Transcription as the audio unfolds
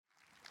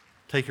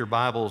Take your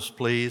Bibles,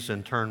 please,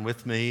 and turn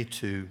with me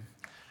to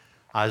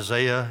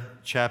Isaiah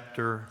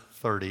chapter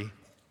 30.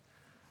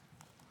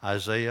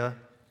 Isaiah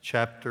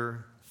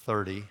chapter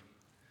 30.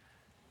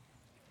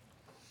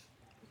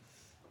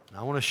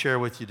 I want to share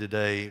with you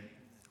today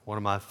one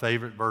of my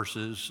favorite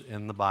verses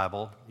in the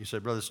Bible. You say,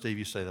 Brother Steve,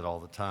 you say that all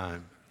the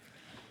time.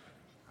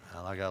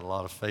 Well, I got a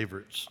lot of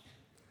favorites.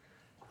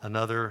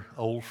 Another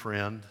old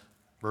friend,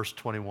 verse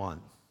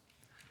 21.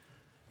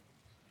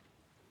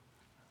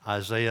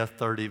 Isaiah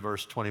 30,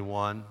 verse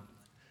 21.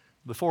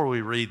 Before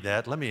we read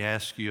that, let me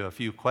ask you a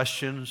few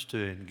questions to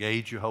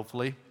engage you,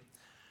 hopefully.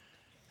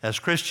 As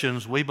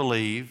Christians, we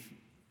believe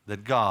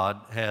that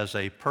God has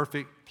a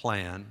perfect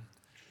plan,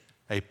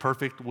 a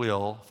perfect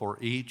will for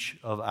each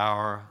of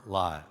our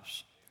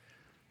lives.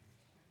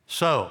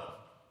 So,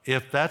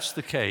 if that's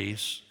the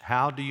case,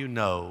 how do you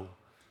know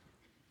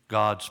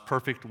God's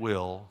perfect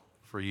will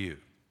for you?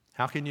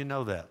 How can you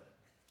know that?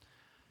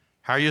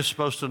 How are you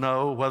supposed to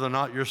know whether or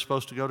not you're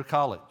supposed to go to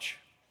college?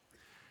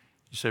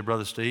 You say,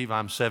 Brother Steve,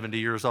 I'm 70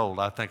 years old.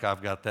 I think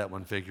I've got that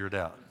one figured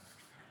out.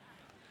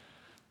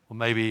 Well,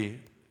 maybe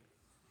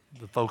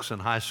the folks in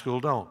high school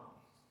don't.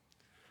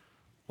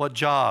 What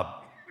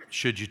job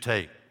should you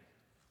take?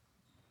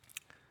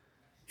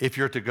 If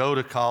you're to go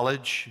to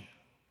college,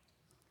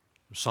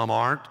 some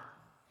aren't.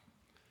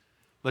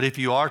 But if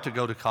you are to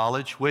go to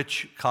college,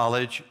 which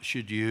college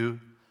should you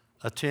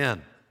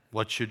attend?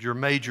 What should your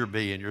major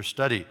be in your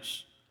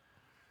studies?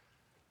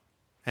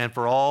 And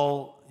for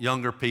all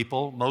younger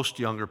people, most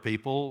younger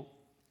people,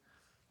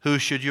 who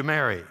should you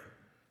marry?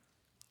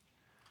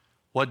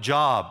 What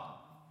job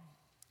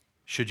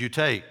should you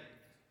take?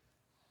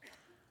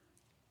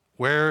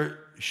 Where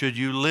should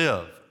you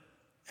live?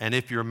 And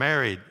if you're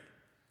married,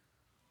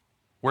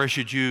 where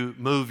should you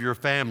move your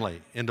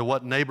family? Into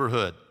what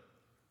neighborhood?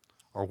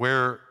 Or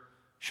where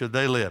should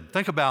they live?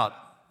 Think about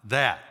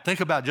that.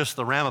 Think about just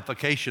the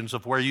ramifications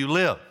of where you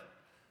live.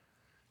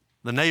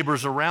 The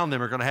neighbors around them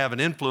are going to have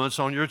an influence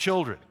on your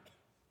children.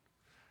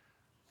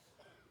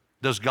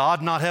 Does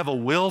God not have a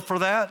will for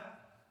that?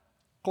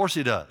 Of course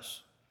He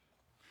does.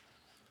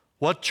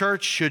 What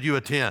church should you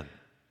attend?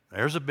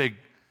 There's a big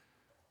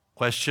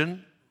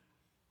question.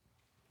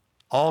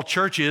 All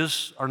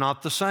churches are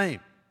not the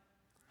same,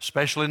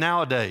 especially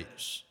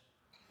nowadays.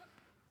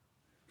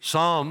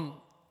 Some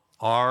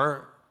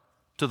are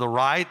to the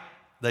right.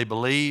 They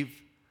believe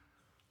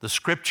the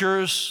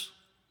Scriptures.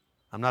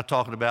 I'm not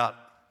talking about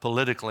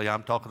politically,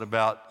 I'm talking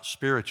about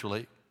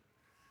spiritually.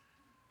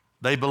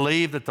 They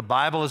believe that the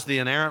Bible is the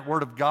inerrant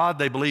Word of God.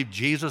 They believe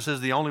Jesus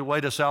is the only way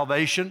to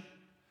salvation.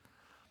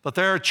 But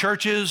there are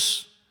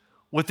churches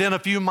within a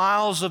few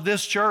miles of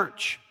this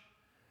church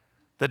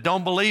that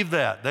don't believe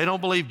that. They don't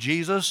believe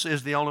Jesus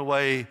is the only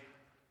way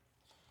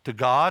to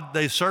God.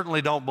 They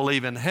certainly don't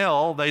believe in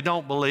hell. They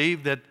don't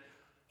believe that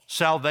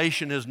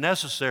salvation is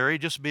necessary.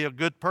 Just be a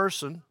good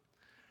person.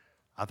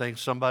 I think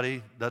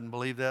somebody doesn't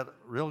believe that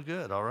real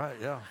good. All right,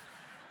 yeah.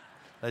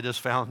 They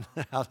just found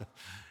how to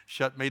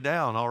shut me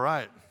down, all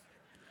right.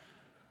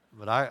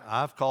 But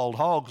I've called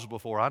hogs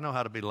before. I know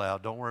how to be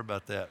loud. Don't worry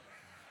about that.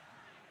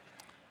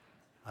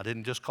 I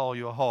didn't just call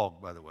you a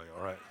hog, by the way,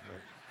 all right.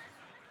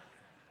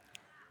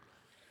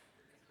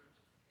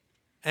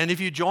 And if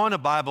you join a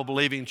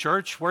Bible-believing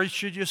church, where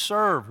should you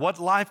serve? What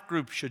life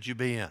group should you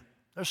be in?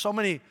 There's so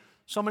many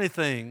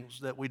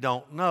things that we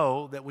don't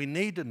know, that we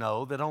need to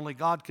know, that only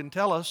God can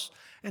tell us.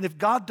 And if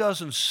God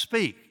doesn't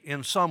speak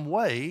in some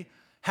way,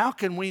 how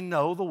can we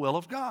know the will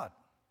of God?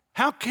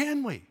 How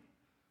can we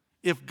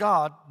if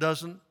God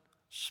doesn't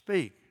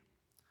speak?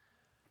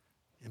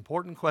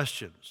 Important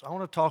questions. I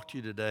want to talk to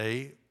you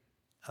today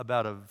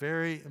about a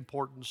very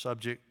important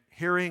subject,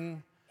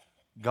 hearing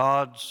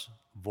God's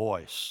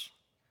voice.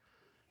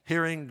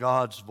 Hearing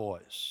God's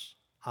voice.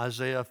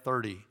 Isaiah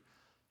 30,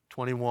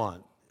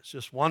 21. It's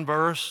just one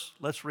verse.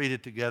 Let's read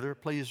it together.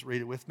 Please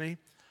read it with me.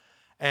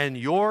 And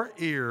your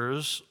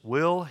ears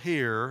will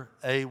hear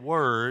a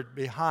word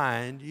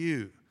behind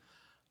you.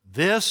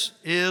 This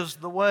is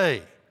the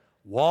way.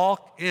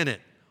 Walk in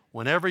it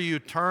whenever you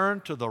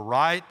turn to the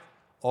right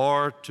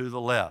or to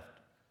the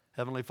left.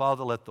 Heavenly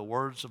Father, let the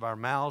words of our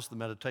mouths, the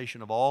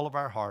meditation of all of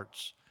our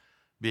hearts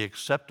be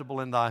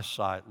acceptable in Thy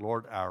sight,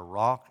 Lord, our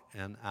rock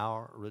and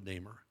our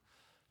Redeemer.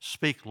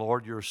 Speak,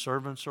 Lord, your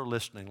servants are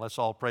listening. Let's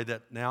all pray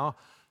that now.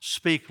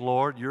 Speak,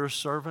 Lord, your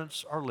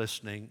servants are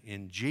listening.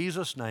 In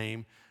Jesus'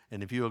 name,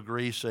 and if you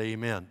agree, say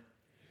amen.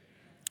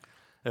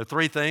 There are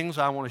three things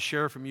I want to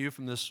share from you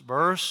from this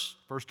verse.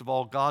 First of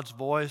all, God's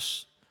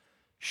voice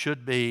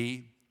should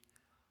be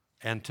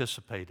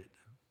anticipated.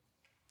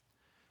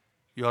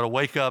 You ought to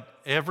wake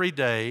up every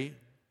day,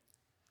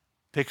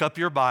 pick up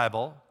your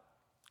Bible,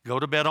 go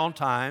to bed on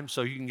time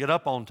so you can get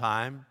up on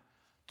time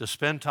to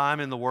spend time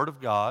in the Word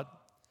of God.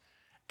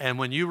 And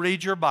when you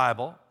read your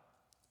Bible,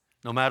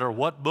 no matter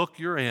what book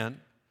you're in,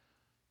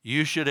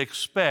 you should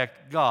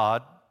expect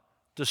God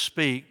to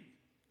speak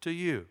to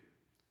you.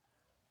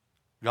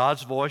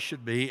 God's voice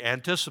should be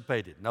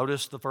anticipated.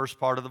 Notice the first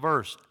part of the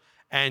verse.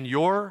 And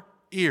your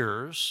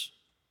ears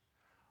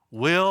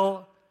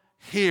will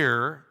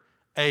hear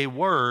a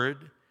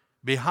word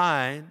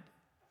behind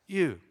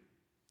you.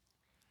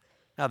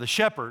 Now, the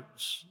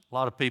shepherds, a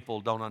lot of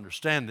people don't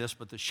understand this,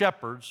 but the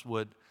shepherds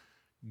would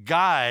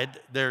guide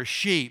their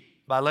sheep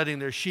by letting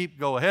their sheep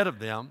go ahead of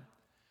them,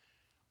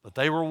 but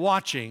they were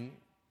watching,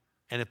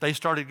 and if they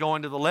started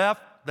going to the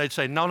left, they'd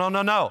say, no, no,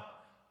 no, no,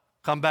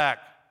 come back,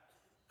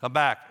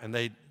 and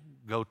they'd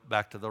go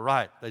back to the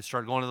right. They'd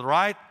start going to the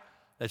right,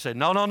 they'd say,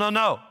 no, no, no,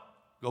 no,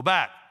 go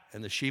back,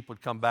 and the sheep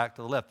would come back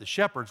to the left. The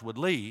shepherds would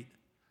lead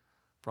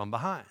from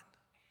behind,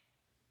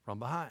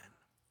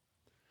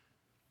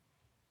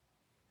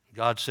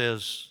 God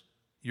says,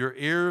 your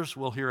ears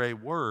will hear a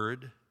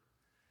word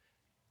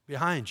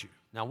behind you.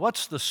 Now,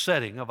 what's the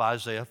setting of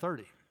Isaiah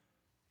 30?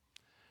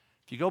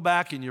 If you go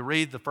back and you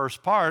read the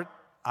first part,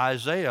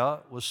 Isaiah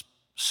was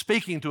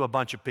speaking to a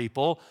bunch of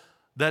people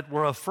that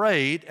were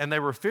afraid and they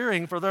were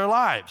fearing for their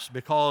lives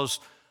because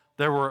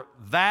there were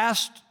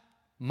vast,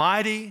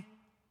 mighty,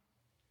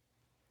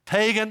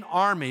 pagan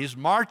armies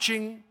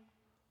marching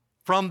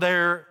from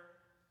their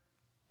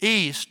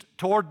east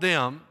toward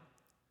them.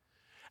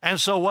 And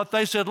so what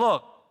they said,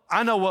 look,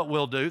 I know what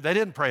we'll do. They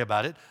didn't pray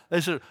about it. They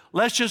said,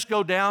 let's just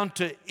go down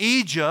to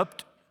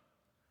Egypt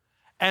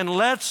and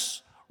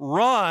let's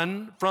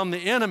run from the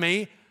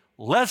enemy.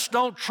 Let's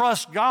don't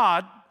trust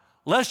God.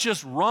 Let's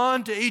just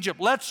run to Egypt.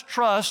 Let's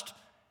trust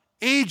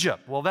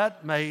Egypt. Well,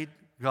 that made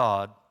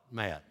God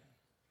mad.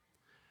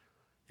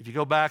 If you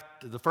go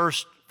back to the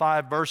first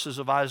 5 verses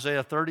of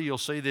Isaiah 30, you'll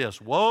see this.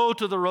 Woe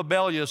to the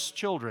rebellious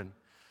children,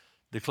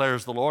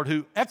 declares the Lord,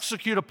 who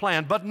execute a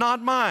plan, but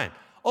not mine.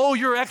 Oh,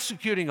 you're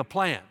executing a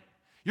plan.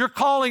 You're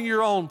calling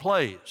your own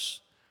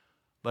plays,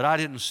 but I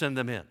didn't send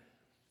them in.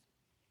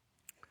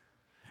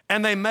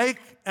 And they make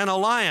an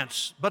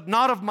alliance, but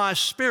not of my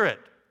spirit,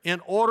 in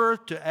order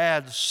to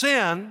add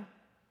sin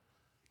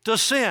to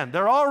sin.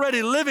 They're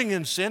already living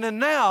in sin, and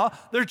now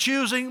they're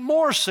choosing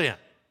more sin.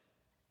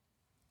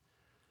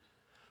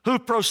 Who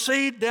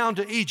proceed down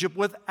to Egypt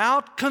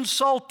without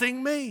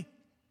consulting me,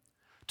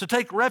 to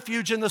take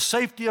refuge in the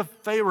safety of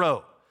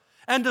Pharaoh,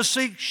 and to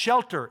seek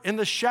shelter in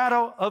the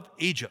shadow of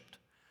Egypt.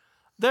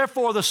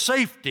 Therefore, the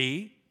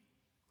safety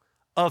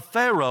of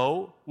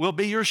Pharaoh will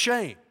be your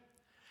shame,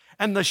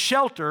 and the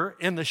shelter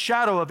in the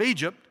shadow of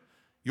Egypt,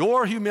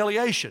 your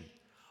humiliation.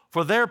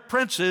 For their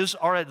princes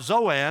are at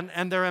Zoan,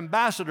 and their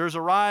ambassadors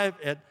arrive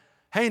at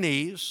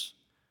Hanes.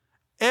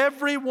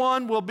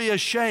 Everyone will be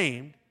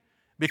ashamed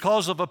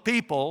because of a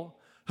people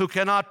who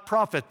cannot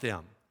profit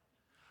them,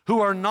 who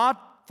are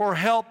not for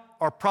help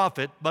or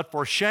profit, but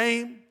for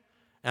shame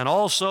and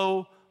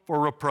also for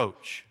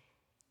reproach.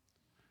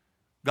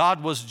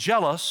 God was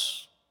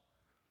jealous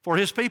for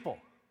his people.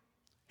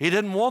 He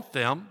didn't want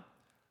them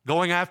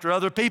going after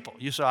other people.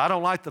 You say, I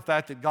don't like the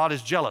fact that God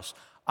is jealous.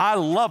 I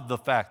love the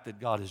fact that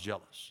God is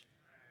jealous.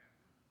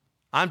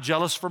 I'm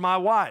jealous for my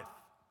wife.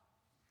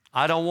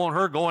 I don't want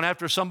her going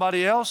after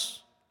somebody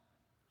else.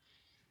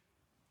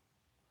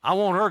 I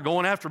want her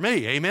going after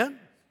me, amen?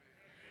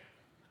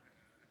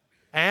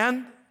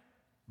 And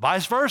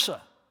vice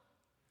versa.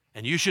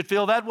 And you should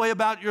feel that way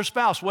about your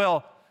spouse.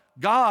 Well,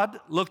 God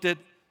looked at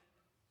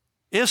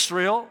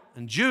Israel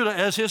and Judah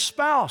as his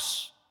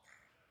spouse.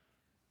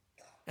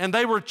 And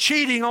they were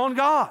cheating on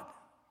God.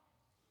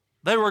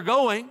 They were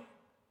going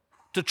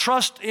to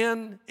trust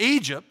in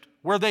Egypt,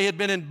 where they had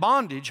been in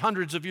bondage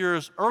hundreds of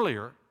years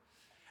earlier.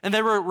 And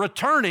they were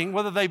returning,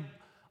 whether they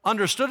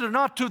understood it or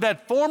not, to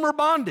that former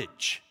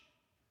bondage.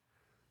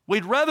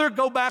 We'd rather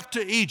go back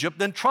to Egypt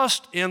than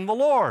trust in the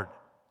Lord.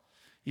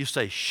 You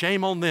say,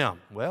 shame on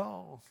them.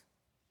 Well,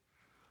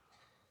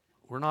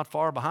 we're not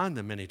far behind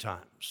them many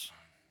times.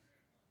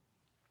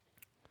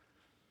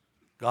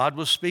 God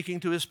was speaking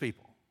to his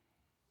people.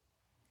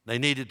 They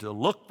needed to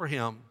look for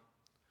him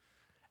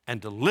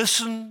and to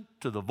listen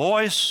to the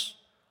voice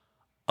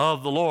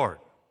of the Lord.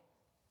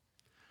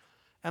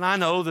 And I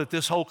know that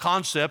this whole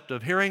concept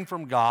of hearing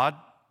from God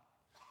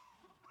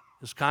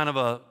is kind of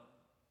a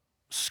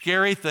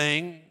scary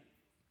thing.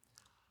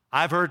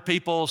 I've heard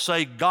people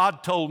say,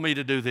 God told me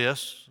to do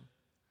this.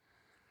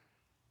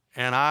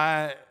 And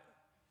I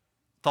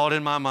thought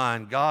in my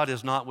mind, God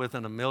is not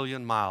within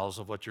 1,000,000 miles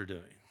of what you're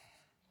doing.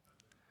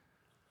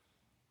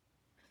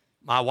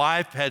 My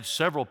wife had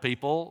several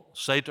people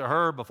say to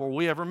her before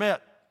we ever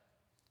met,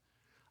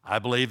 I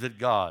believe that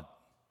God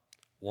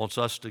wants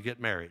us to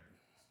get married.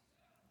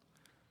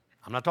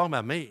 I'm not talking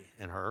about me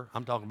and her.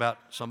 I'm talking about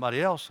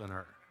somebody else and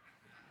her.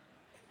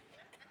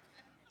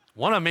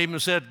 One of them even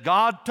said,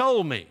 God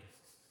told me.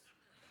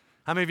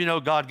 How many of you know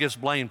God gets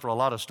blamed for a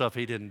lot of stuff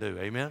he didn't do?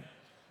 Amen?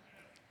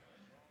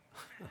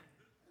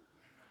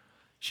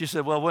 She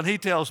said, well, when he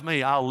tells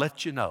me, I'll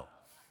let you know.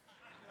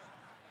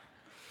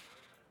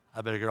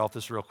 I better get off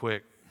this real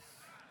quick.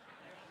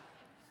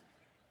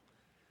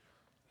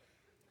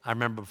 I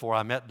remember before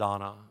I met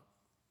Donna,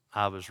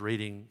 I was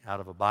reading out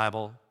of a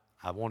Bible.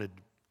 I wanted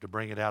to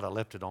bring it out. I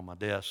left it on my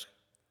desk.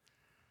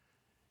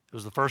 It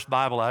was the first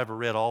Bible I ever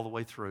read all the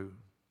way through.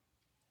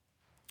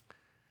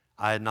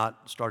 I had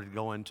not started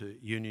going to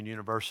Union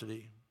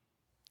University.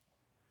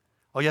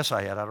 Oh, yes,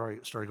 I had. I'd already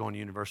started going to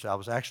university. I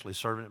was actually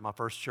serving at my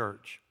first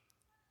church.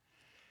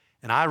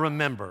 And I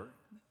remember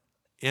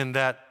in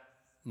that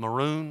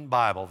maroon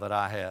Bible that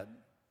I had,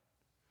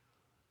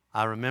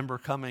 I remember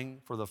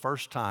coming for the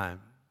first time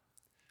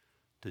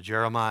to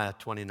Jeremiah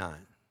 29.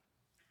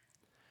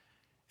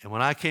 And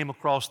when I came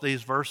across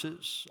these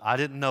verses, I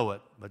didn't know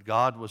it, but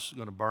God was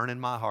going to burn in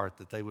my heart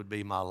that they would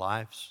be my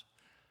life's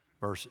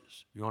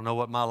verses. You want to know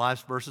what my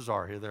life's verses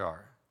are? Here they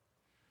are.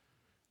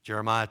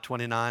 Jeremiah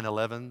 29,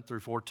 11 through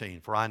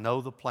 14. For I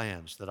know the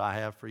plans that I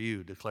have for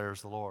you,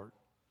 declares the Lord.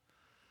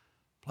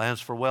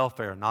 Plans for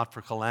welfare, not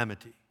for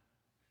calamity,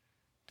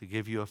 to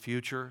give you a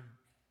future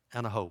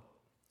and a hope.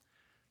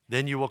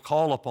 Then you will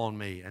call upon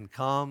me and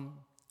come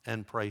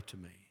and pray to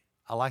me.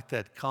 I like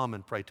that, come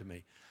and pray to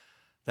me.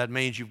 That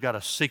means you've got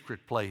a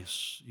secret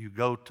place. You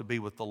go to be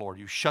with the Lord.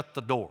 You shut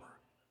the door.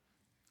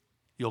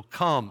 You'll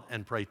come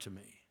and pray to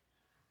me,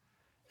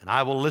 and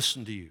I will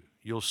listen to you.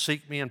 You'll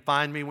seek me and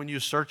find me when you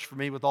search for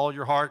me with all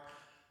your heart.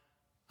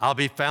 I'll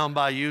be found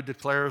by you,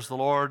 declares the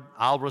Lord.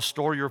 I'll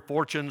restore your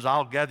fortunes.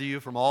 I'll gather you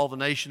from all the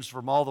nations,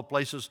 from all the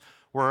places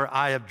where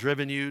I have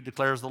driven you,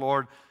 declares the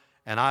Lord.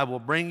 And I will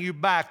bring you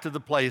back to the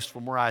place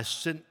from where I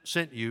sent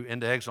you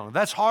into exile. And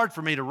that's hard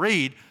for me to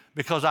read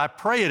because I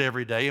pray it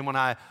every day. And when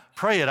I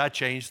pray it, I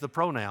change the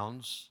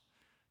pronouns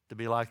to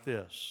be like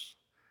this.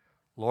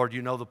 Lord,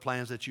 you know the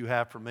plans that you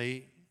have for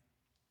me.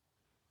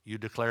 You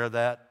declare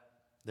that.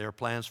 They are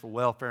plans for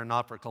welfare,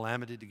 not for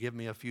calamity, to give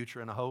me a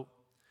future and a hope.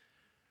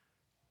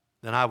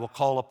 Then I will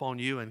call upon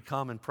you and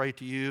come and pray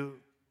to you,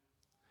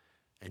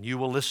 and you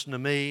will listen to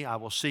me. I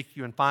will seek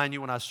you and find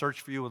you when I search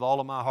for you with all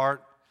of my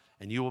heart,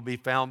 and you will be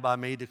found by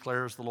me,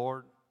 declares the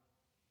Lord.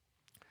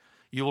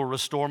 You will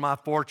restore my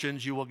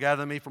fortunes. You will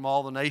gather me from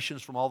all the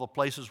nations, from all the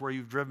places where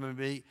you've driven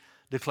me,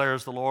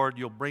 declares the Lord.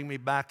 You'll bring me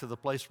back to the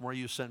place from where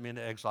you sent me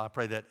into exile. I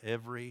pray that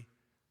every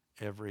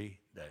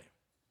day.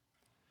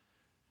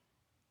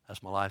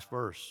 That's my life's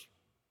verse.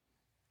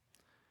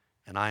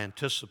 And I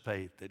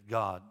anticipate that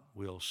God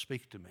will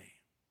speak to me.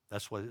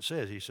 That's what it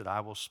says. He said,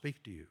 I will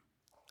speak to you.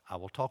 I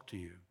will talk to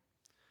you.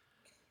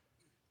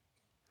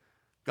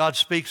 God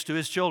speaks to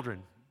His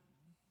children.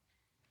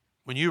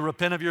 When you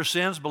repent of your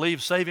sins,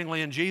 believe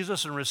savingly in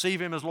Jesus, and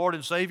receive Him as Lord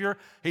and Savior,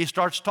 He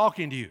starts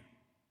talking to you.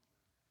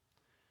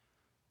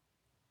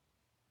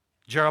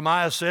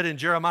 Jeremiah said in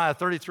Jeremiah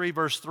 33,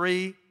 verse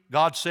 3,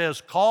 God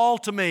says, call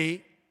to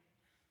me,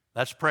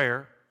 that's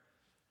prayer,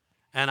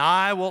 and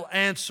I will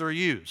answer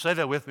you. Say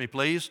that with me,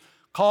 please.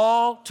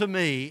 Call to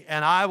me,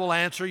 and I will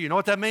answer you. You know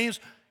what that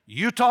means?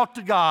 You talk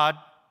to God,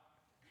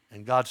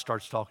 and God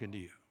starts talking to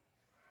you.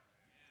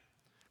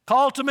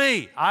 Call to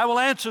me, I will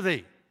answer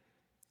thee.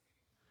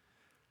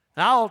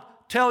 And I'll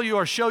tell you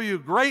or show you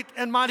great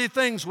and mighty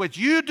things which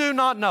you do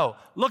not know.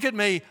 Look at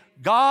me.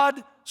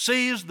 God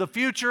sees the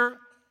future,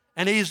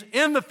 and He's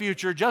in the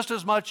future just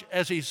as much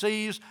as He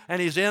sees and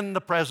He's in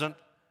the present.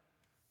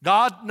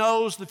 God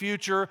knows the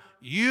future.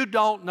 You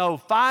don't know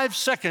 5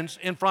 seconds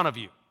in front of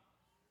you.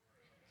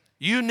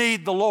 You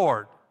need the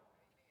Lord,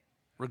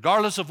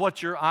 regardless of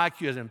what your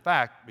IQ is. In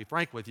fact, to be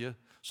frank with you,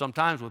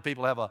 sometimes when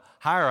people have a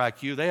higher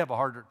IQ, they have a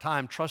harder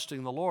time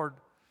trusting the Lord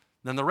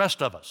than the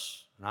rest of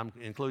us. And I'm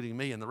including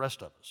me and the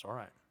rest of us, all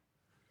right.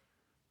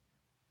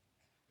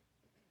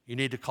 You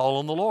need to call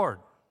on the Lord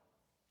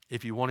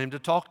if you want Him to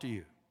talk to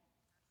you.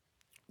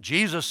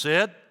 Jesus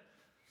said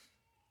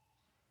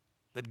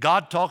that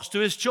God talks to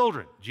His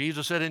children.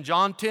 Jesus said in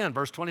John 10,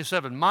 verse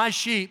 27, my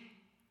sheep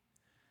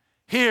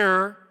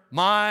hear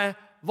my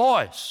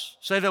voice.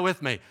 Say that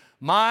with me.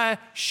 My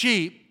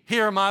sheep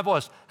hear my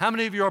voice. How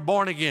many of you are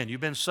born again?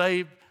 You've been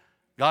saved.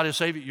 God has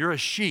saved you. You're a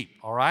sheep,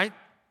 all right?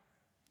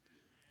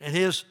 And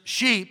His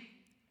sheep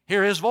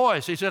hear His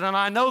voice. He said, and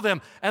I know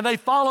them, and they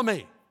follow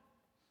me.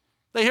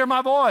 They hear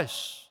my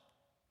voice.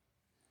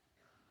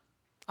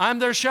 I'm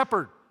their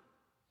shepherd.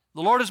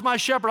 The Lord is my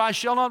shepherd. I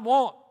shall not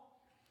want.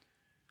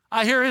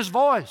 I hear His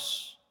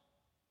voice.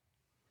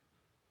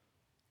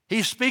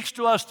 He speaks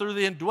to us through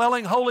the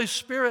indwelling Holy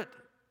Spirit.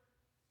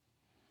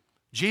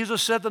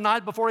 Jesus said the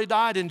night before He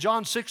died in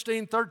John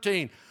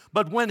 16:13,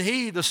 but when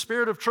He, the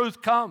Spirit of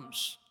truth,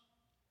 comes,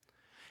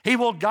 He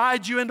will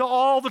guide you into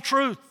all the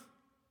truth.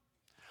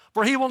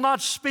 For He will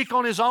not speak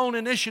on His own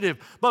initiative,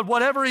 but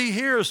whatever He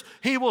hears,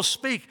 He will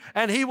speak,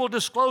 and He will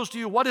disclose to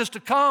you what is to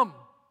come.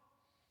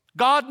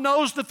 God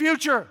knows the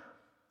future.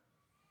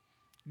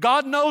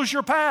 God knows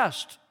your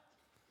past.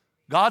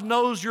 God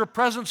knows your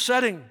present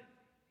setting.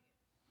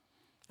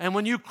 And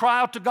when you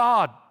cry out to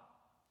God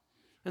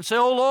and say,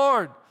 oh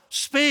Lord,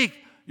 speak,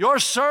 your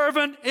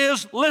servant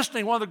is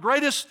listening. One of the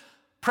greatest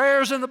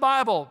prayers in the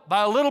Bible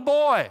by a little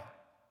boy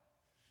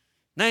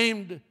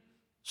named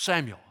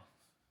Samuel.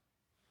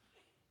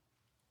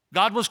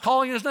 God was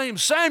calling his name,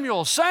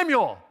 Samuel,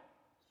 Samuel.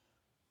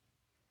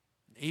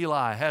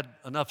 Eli had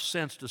enough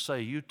sense to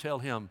say, you tell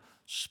him,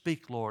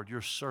 speak, Lord,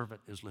 your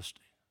servant is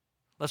listening.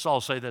 Let's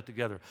all say that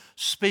together.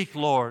 Speak,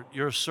 Lord,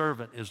 your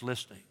servant is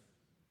listening.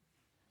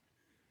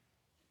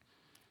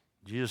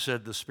 Jesus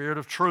said, the Spirit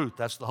of truth,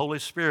 that's the Holy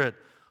Spirit,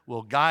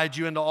 will guide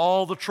you into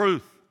all the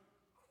truth.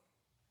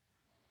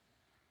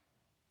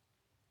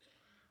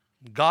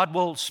 God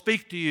will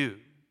speak to you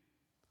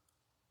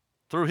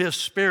through His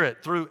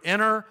Spirit, through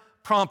inner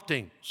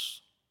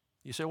promptings.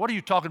 You say, what are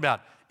you talking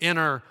about,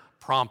 inner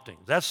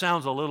promptings? That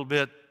sounds a little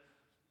bit,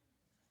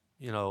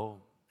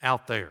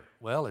 out there.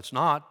 Well, it's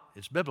not.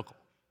 It's biblical.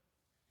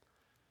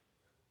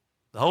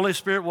 The Holy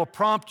Spirit will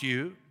prompt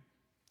you,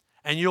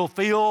 and you'll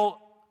feel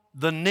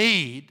the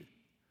need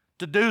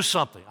to do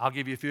something. I'll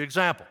give you a few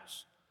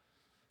examples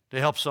to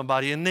help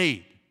somebody in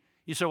need.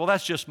 You say, well,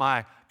 that's just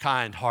my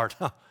kind heart.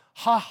 Ha,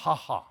 ha,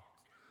 ha.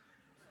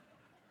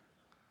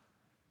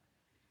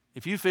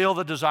 If you feel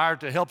the desire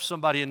to help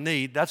somebody in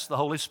need, that's the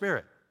Holy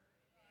Spirit.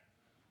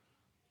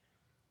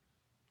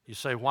 You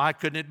say, why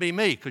couldn't it be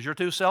me? Because you're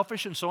too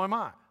selfish and so am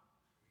I.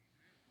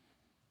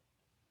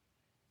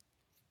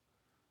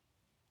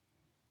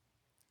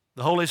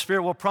 The Holy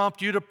Spirit will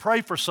prompt you to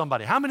pray for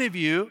somebody. How many of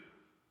you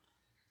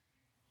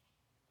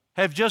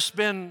have just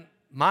been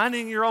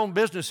minding your own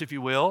business, if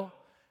you will,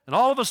 and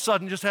all of a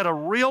sudden just had a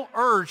real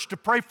urge to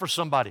pray for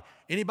somebody?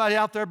 Anybody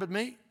out there but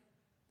me?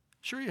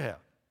 Sure you have.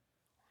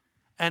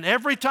 And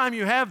every time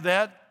you have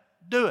that,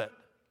 do it.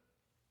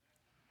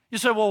 You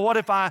say, well, what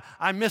if I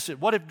miss it?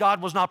 What if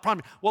God was not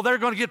prompting me? Well, they're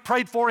going to get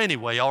prayed for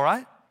anyway, all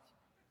right?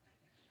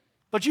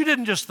 But you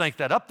didn't just think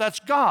that up. That's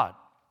God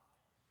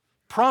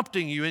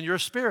prompting you in your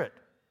spirit.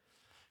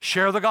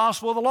 Share the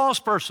gospel with a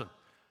lost person.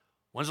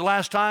 When's the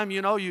last time,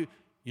 you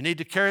need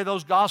to carry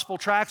those gospel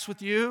tracts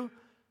with you?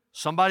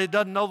 Somebody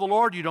doesn't know the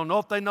Lord. You don't know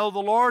if they know the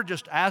Lord.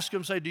 Just ask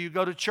them, say, do you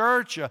go to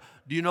church?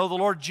 Do you know the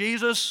Lord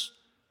Jesus?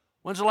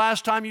 When's the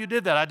last time you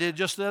did that? I did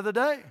just the other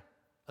day,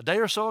 a day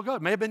or so ago.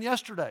 It may have been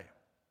yesterday.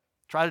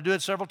 Try to do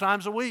it several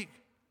times a week.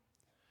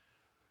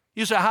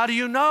 You say, how do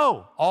you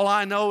know? All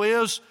I know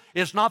is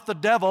it's not the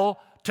devil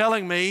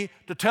telling me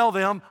to tell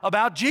them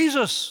about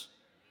Jesus.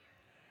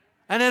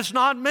 And it's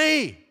not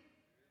me.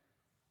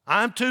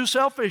 I'm too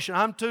selfish.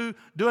 I'm too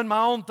doing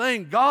my own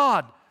thing.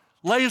 God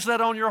lays that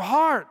on your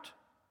heart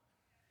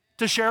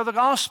to share the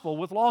gospel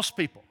with lost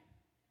people.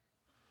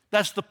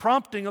 That's the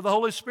prompting of the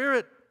Holy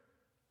Spirit.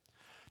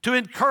 To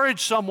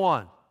encourage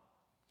someone,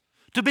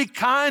 to be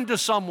kind to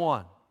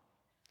someone,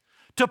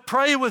 to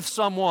pray with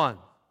someone,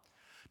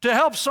 to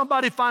help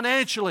somebody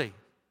financially,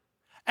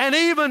 and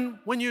even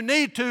when you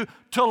need to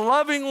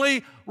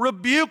lovingly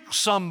rebuke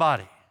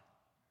somebody.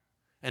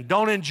 And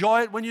don't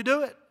enjoy it when you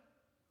do it.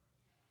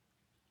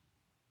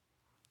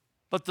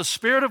 But the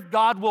Spirit of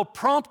God will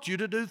prompt you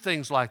to do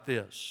things like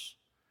this.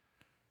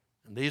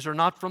 And these are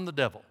not from the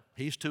devil.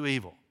 He's too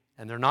evil.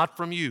 And they're not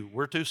from you.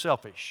 We're too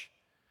selfish.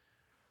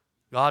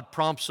 God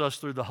prompts us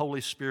through the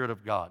Holy Spirit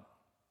of God.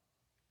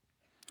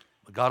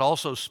 But God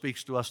also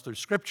speaks to us through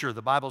Scripture.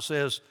 The Bible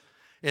says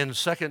in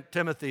 2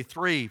 Timothy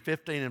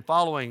 3:15 and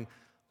following,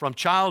 from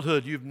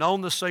childhood you've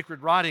known the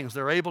sacred writings.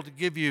 They're able to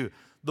give you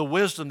the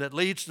wisdom that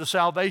leads to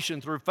salvation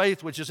through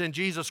faith which is in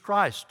Jesus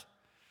Christ.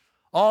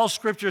 All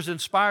Scripture is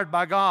inspired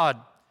by God,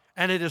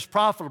 and it is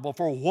profitable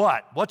for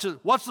what?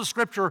 What's the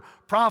Scripture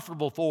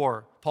profitable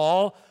for,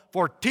 Paul?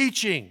 For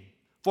teaching,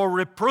 for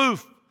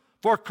reproof,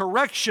 for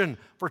correction,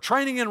 for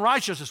training in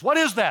righteousness. What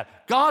is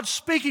that? God's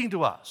speaking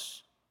to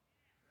us.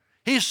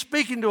 He's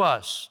speaking to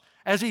us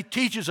as He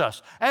teaches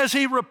us, as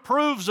He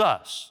reproves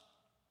us,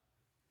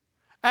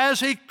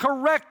 as He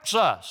corrects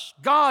us.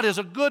 God is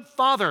a good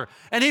Father,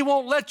 and He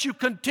won't let you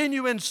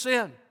continue in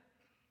sin.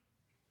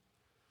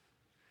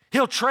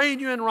 He'll train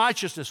you in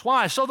righteousness.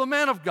 Why? So the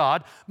man of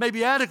God may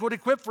be adequate,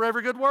 equipped for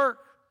every good work.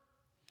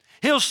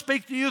 He'll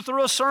speak to you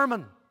through a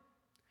sermon.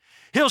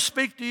 He'll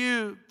speak to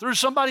you through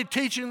somebody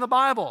teaching the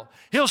Bible.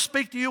 He'll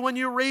speak to you when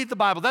you read the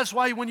Bible. That's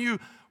why when you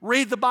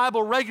read the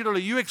Bible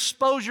regularly, you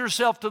expose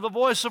yourself to the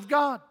voice of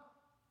God.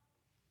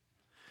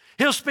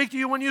 He'll speak to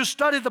you when you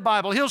study the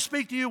Bible. He'll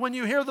speak to you when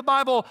you hear the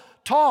Bible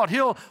taught.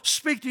 He'll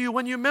speak to you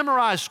when you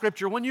memorize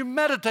Scripture, when you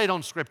meditate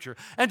on Scripture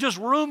and just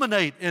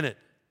ruminate in it.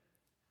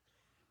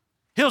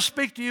 He'll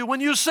speak to you when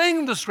you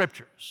sing the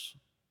Scriptures.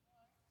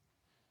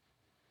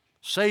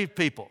 Saved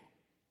people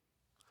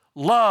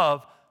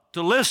love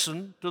to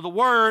listen to the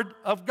Word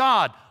of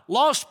God.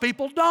 Lost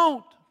people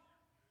don't.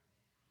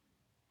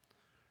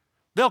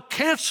 They'll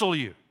cancel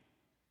you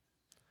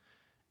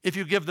if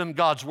you give them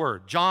God's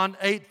Word. John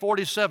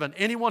 8:47,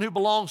 anyone who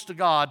belongs to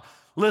God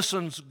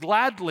listens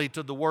gladly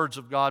to the words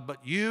of God, but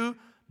you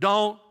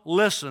don't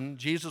listen.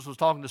 Jesus was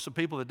talking to some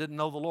people that didn't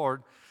know the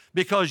Lord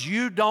because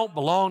you don't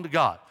belong to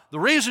God. The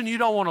reason you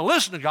don't want to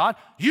listen to God,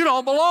 you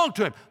don't belong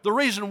to Him. The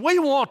reason we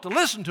want to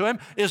listen to Him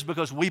is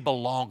because we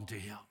belong to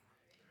Him.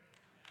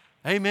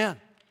 Amen.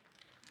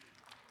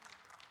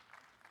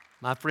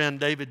 My friend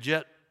David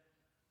Jett,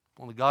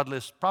 one of the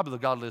godliest, probably the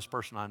godliest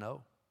person I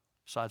know,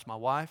 besides my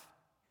wife,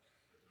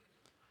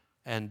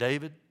 and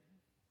David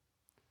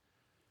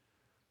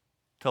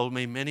told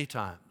me many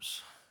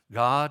times,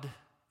 God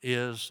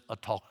is a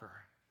talker.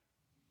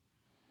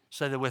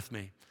 Say that with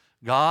me.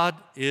 God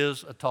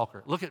is a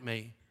talker. Look at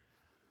me.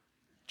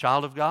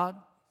 Child of God,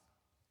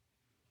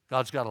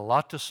 God's got a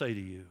lot to say to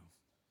you.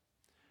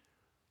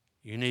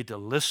 You need to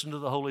listen to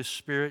the Holy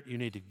Spirit. You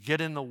need to get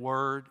in the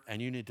Word,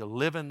 and you need to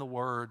live in the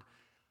Word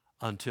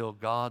until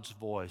God's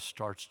voice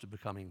starts to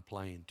becoming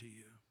plain to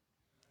you.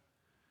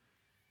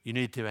 You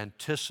need to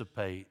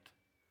anticipate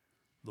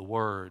the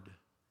Word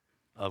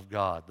of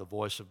God, the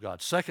voice of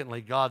God.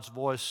 Secondly, God's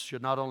voice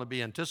should not only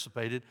be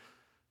anticipated,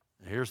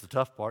 and here's the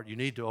tough part, you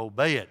need to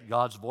obey it.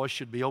 God's voice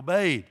should be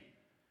obeyed.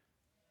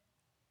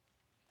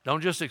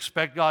 Don't just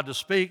expect God to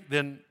speak,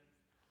 then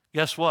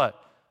guess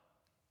what?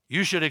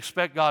 You should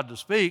expect God to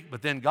speak,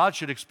 but then God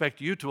should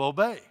expect you to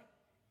obey.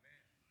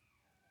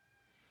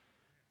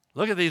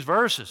 Look at these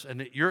verses,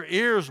 and your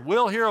ears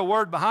will hear a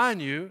word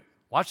behind you.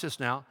 Watch this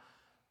now.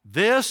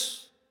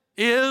 This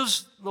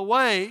is the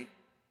way.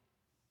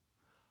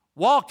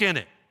 Walk in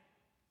it.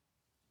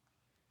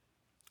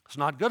 It's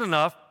not good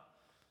enough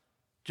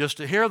just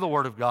to hear the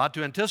Word of God,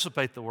 to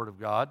anticipate the Word of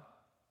God.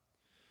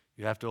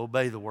 You have to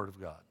obey the Word of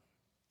God.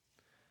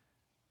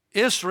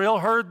 Israel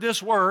heard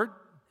this word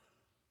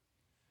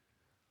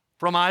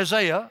from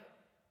Isaiah,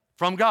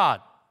 from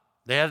God.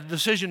 They had a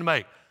decision to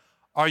make.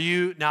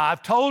 Now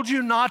I've told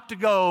you not to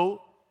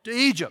go to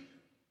Egypt.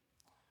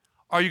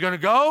 Are you going to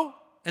go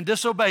and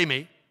disobey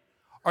me?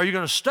 Are you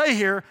going to stay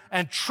here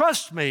and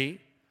trust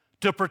me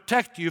to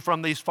protect you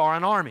from these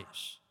foreign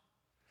armies?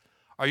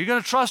 Are you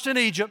going to trust in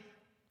Egypt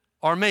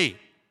or me?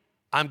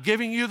 I'm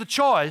giving you the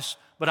choice,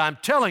 but I'm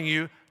telling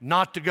you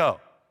not to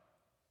go.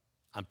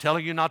 I'm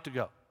telling you not to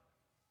go.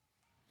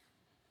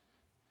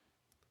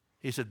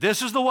 He said,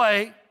 this is the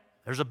way.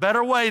 There's a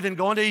better way than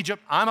going to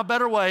Egypt. I'm a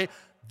better way.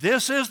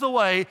 This is the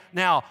way.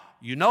 Now,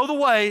 you know the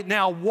way.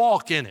 Now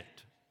walk in it.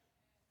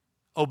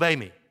 Obey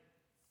me.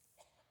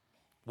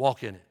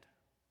 Walk in it.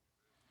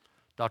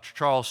 Dr.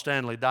 Charles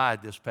Stanley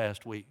died this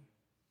past week.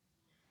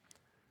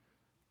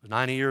 He was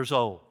 90 years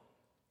old.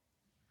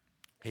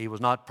 He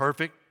was not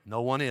perfect.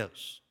 No one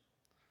is.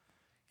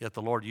 Yet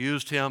the Lord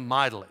used him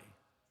mightily.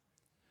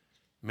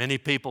 Many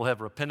people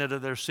have repented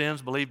of their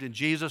sins, believed in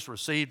Jesus,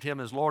 received him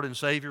as Lord and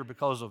Savior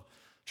because of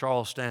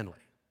Charles Stanley.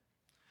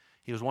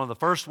 He was one of the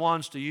first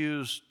ones to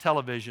use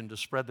television to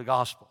spread the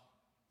gospel.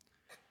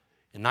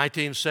 In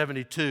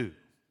 1972,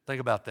 think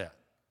about that,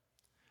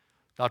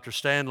 Dr.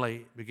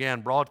 Stanley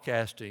began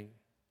broadcasting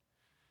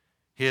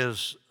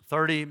his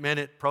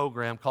 30-minute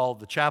program called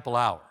The Chapel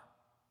Hour,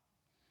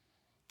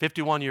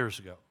 51 years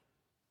ago.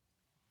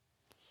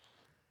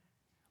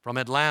 From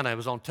Atlanta, it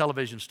was on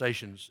television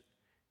stations.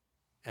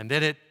 And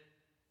then it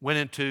went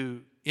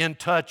into In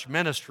Touch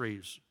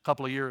Ministries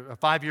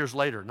 5 years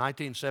later,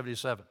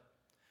 1977.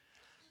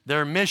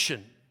 Their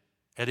mission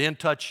at In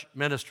Touch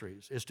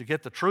Ministries is to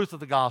get the truth of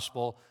the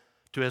gospel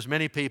to as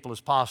many people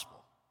as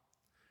possible.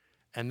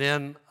 And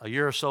then a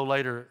year or so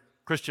later,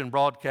 Christian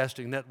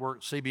Broadcasting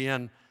Network,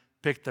 CBN,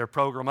 picked their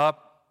program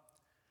up.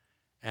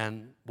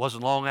 And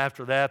wasn't long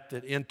after that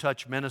In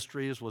Touch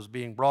Ministries was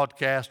being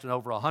broadcast in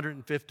over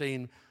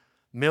 115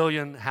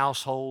 million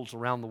households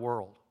around the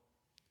world.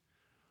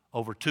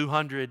 Over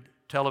 200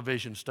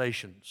 television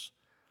stations,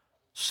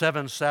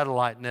 7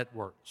 satellite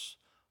networks,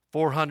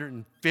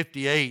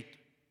 458,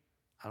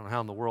 I don't know how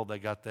in the world they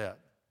got that.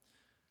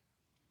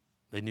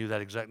 They knew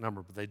that exact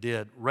number, but they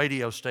did,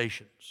 radio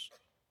stations.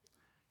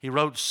 He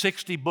wrote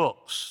 60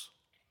 books,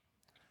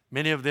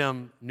 many of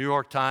them New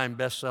York Times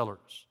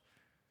bestsellers.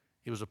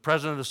 He was the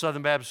president of the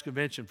Southern Baptist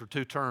Convention for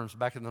 2 terms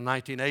back in the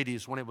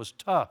 1980s when it was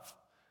tough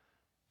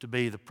to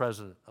be the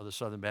president of the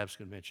Southern Baptist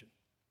Convention.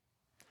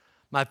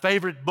 My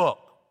favorite book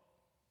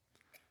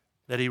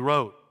that he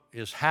wrote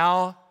is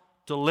How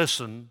to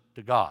Listen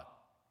to God.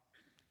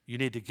 You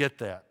need to get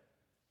that.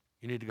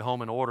 You need to go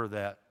home and order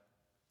that,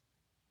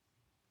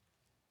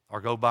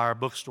 or go by our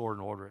bookstore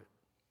and order it.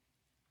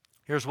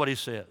 Here's what he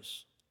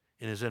says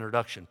in his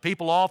introduction.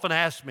 People often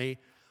ask me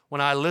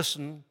when I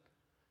listen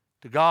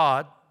to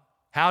God,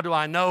 how do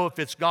I know if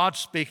it's God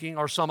speaking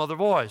or some other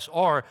voice?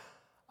 Or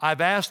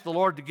I've asked the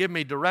Lord to give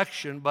me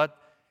direction, but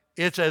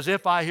it's as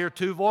if I hear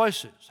 2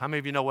 voices. How many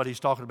of you know what he's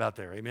talking about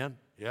there? Amen?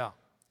 Yeah.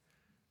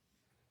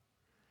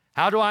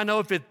 How do I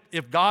know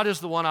if God is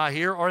the one I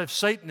hear or if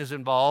Satan is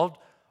involved,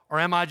 or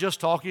am I just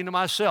talking to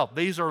myself?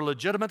 These are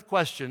legitimate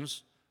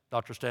questions,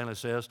 Dr. Stanley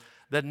says,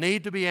 that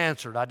need to be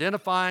answered.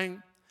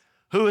 Identifying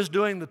who is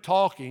doing the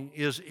talking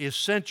is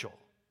essential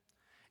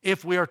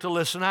if we are to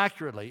listen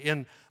accurately.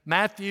 In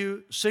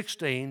Matthew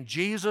 16,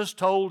 Jesus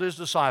told his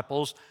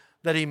disciples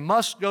that he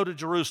must go to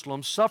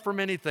Jerusalem, suffer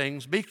many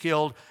things, be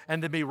killed,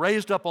 and then be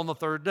raised up on the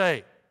 3rd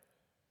day.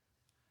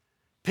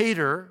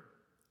 Peter,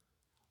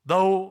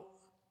 though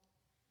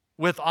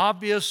with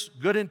obvious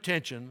good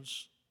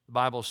intentions, the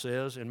Bible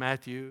says in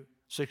Matthew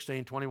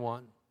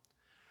 16:21,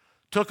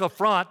 took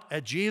affront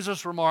at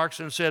Jesus' remarks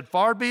and said,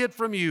 "Far be it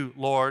from you,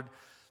 Lord,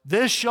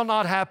 this shall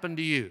not happen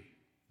to you."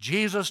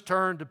 Jesus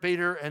turned to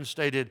Peter and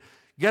stated,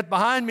 "Get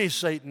behind me,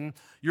 Satan.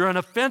 You're an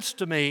offense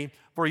to me,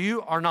 for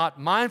you are not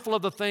mindful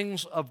of the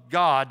things of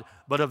God,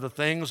 but of the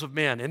things of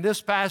men." In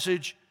this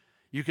passage,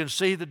 you can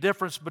see the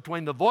difference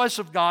between the voice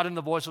of God and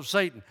the voice of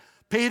Satan.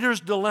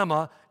 Peter's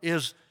dilemma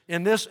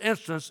in this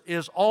instance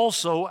is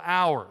also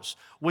ours.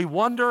 We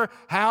wonder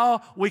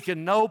how we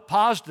can know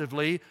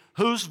positively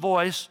whose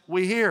voice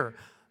we hear.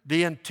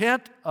 The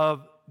intent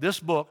of this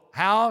book,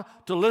 How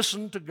to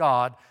Listen to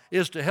God,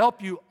 is to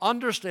help you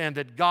understand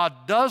that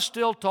God does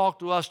still talk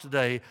to us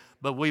today,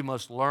 but we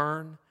must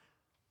learn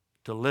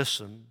to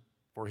listen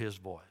for His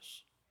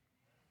voice.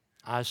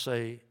 I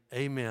say,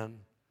 amen,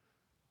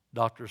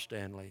 Dr.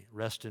 Stanley.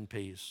 Rest in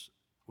peace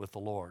with the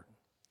Lord.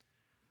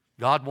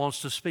 God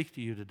wants to speak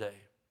to you today.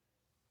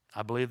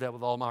 I believe that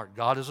with all my heart.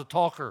 God is a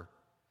talker.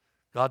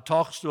 God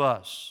talks to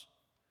us.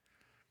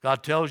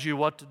 God tells you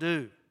what to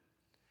do.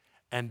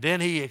 And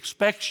then He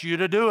expects you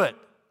to do it.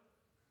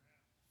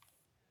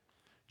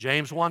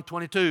 James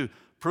 1:22,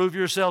 prove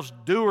yourselves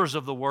doers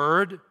of the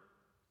word,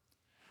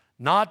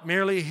 not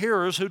merely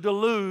hearers who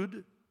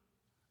delude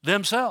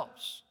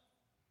themselves.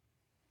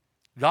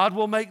 God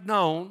will make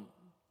known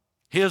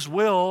His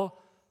will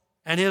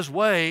and His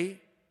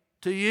way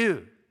to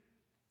you.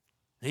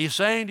 He's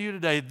saying to you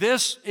today,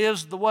 this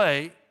is the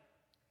way.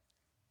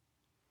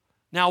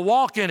 Now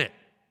walk in it.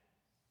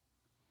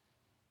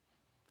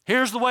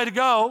 Here's the way to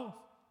go.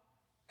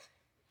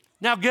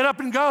 Now get up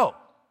and go.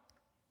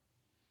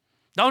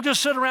 Don't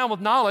just sit around with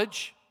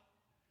knowledge.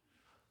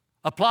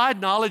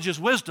 Applied knowledge is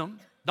wisdom.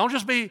 Don't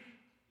just be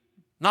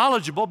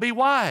knowledgeable, be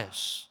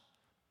wise.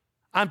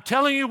 I'm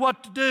telling you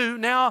what to do.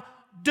 Now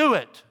do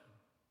it.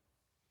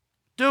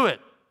 Do it.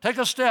 Take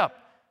a step,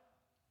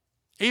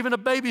 even a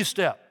baby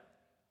step.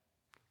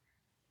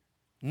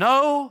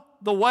 Know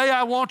the way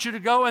I want you to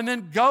go, and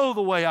then go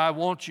the way I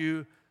want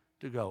you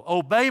to go.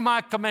 Obey my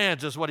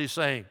commands is what He's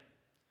saying.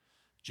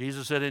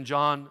 Jesus said in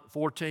John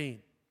 14,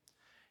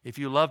 if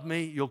you love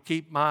me, you'll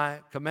keep my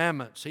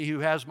commandments. He who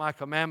has my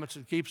commandments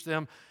and keeps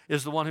them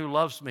is the one who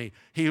loves me.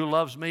 He who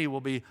loves me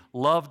will be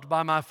loved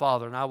by my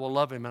Father, and I will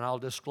love him, and I'll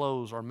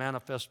disclose or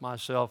manifest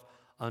myself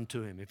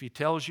unto him. If He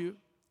tells you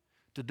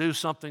to do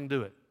something,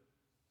 do it.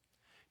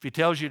 If He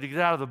tells you to get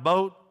out of the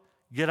boat,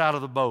 get out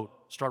of the boat.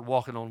 Start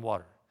walking on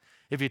water.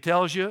 If He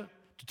tells you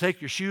to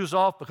take your shoes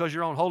off because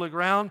you're on holy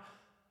ground,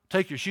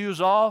 take your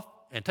shoes off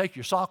and take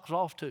your socks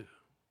off too.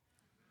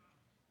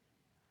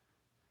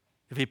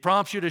 If He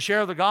prompts you to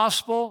share the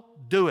gospel,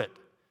 do it.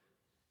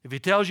 If He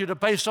tells you to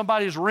pay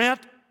somebody's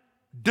rent,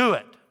 do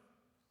it.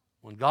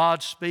 When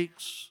God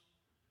speaks,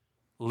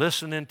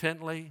 listen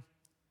intently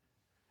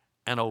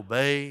and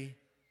obey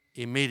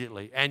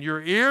immediately. And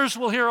your ears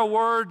will hear a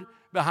word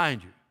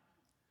behind you.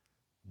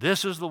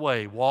 This is the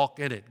way, walk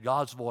in it.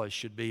 God's voice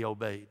should be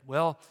obeyed.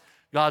 Well,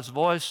 God's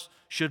voice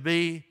should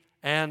be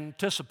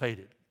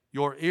anticipated.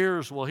 Your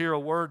ears will hear a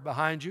word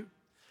behind you.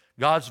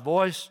 God's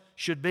voice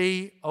should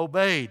be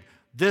obeyed.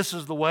 This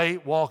is the way,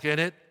 walk in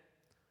it.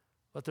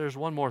 But there's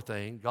one more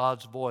thing.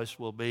 God's voice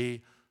will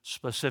be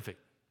specific.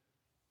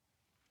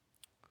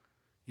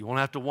 You won't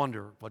have to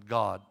wonder what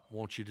God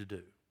wants you to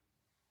do.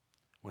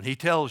 When He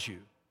tells you,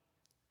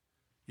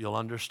 you'll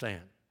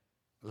understand.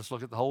 Let's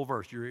look at the whole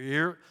verse. Your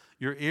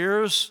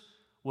ears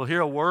will hear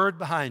a word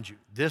behind you.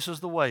 This is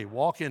the way,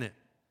 walk in it.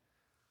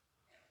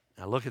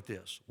 Now look at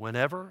this.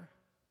 Whenever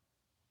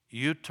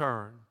you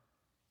turn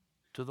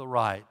to the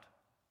right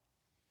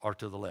or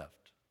to the left.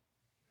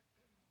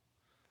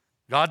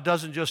 God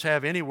doesn't just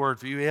have any word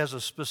for you. He has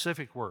a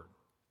specific word.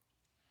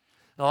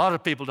 Now, a lot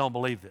of people don't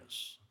believe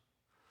this.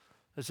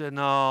 They say,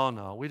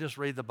 no, we just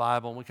read the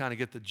Bible and we kind of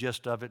get the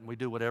gist of it and we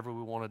do whatever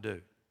we want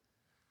to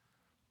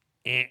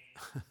do.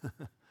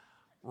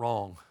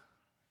 Wrong.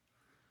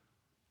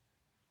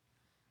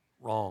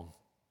 Wrong.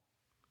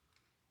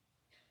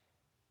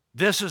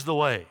 This is the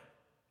way.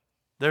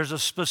 There's a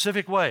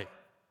specific way.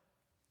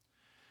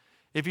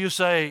 If you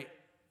say,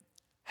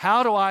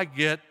 how do I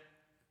get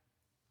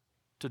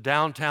to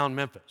downtown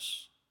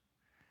Memphis?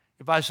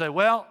 If I say,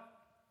 well,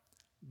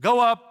 go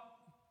up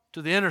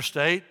to the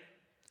interstate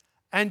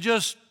and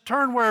just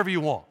turn wherever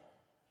you want.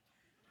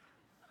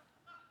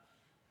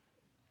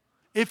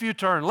 If you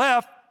turn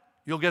left,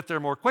 you'll get there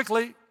more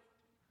quickly.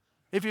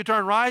 If you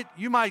turn right,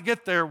 you might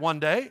get there one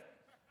day.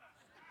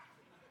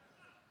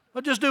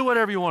 But just do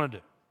whatever you want to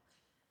do.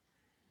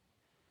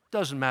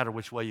 Doesn't matter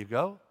which way you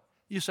go.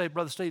 You say,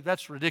 Brother Steve,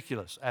 that's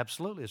ridiculous.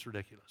 Absolutely, it's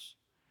ridiculous.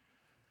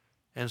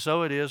 And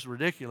so it is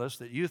ridiculous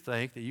that you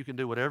think that you can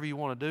do whatever you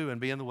want to do and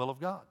be in the will of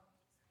God.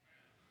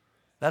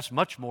 That's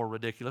much more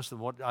ridiculous than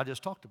what I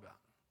just talked about.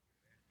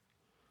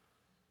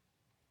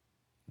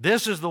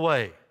 This is the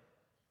way.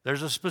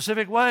 There's a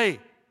specific way.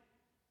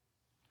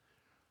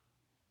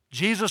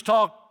 Jesus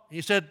talked,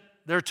 He said,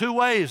 there are two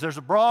ways. There's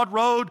a broad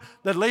road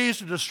that leads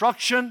to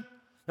destruction.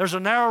 There's a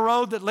narrow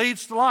road that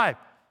leads to life.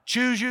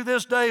 Choose you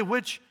this day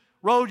which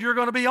road you're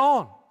going to be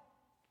on.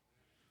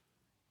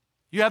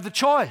 You have the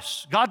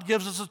choice. God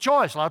gives us a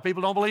choice. A lot of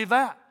people don't believe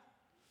that.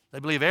 They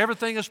believe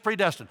everything is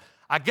predestined.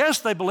 I guess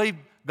they believe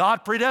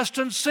God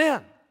predestined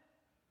sin.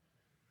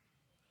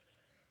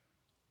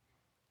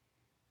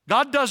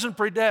 God doesn't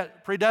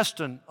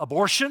predestine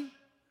abortion.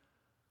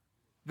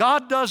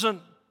 God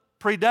doesn't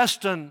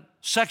predestine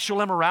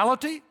sexual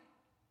immorality.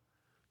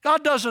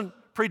 God doesn't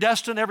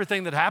predestine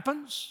everything that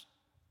happens.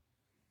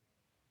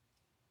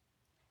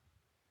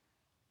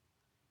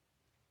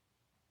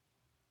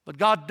 But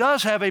God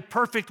does have a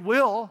perfect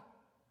will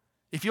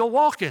if you'll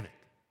walk in it.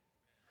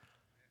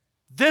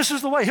 This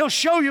is the way. He'll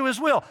show you His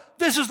will.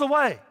 This is the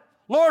way.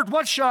 Lord,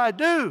 what shall I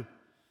do?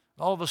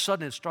 All of a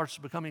sudden it starts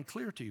becoming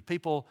clear to you.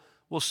 People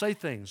will say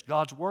things.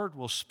 God's Word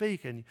will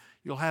speak, and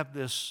you'll have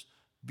this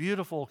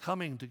beautiful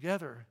coming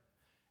together.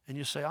 And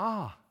you say,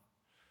 I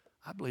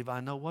believe I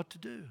know what to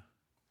do.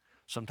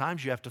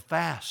 Sometimes you have to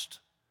fast.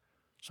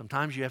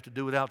 Sometimes you have to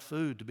do without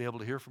food to be able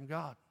to hear from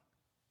God.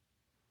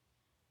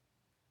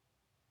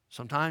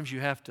 Sometimes you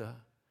have to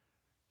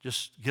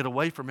just get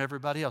away from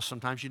everybody else.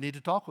 Sometimes you need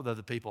to talk with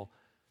other people.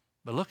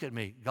 But look at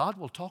me. God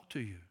will talk to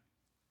you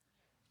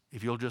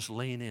if you'll just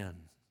lean in.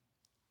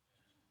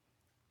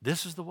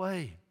 This is the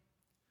way.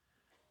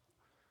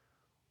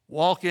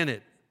 Walk in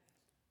it.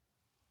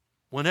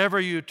 Whenever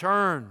you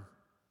turn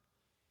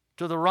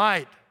to the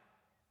right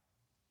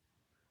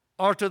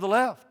or to the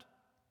left.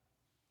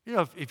 You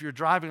know, if you're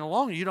driving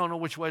along and you don't know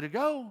which way to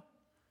go,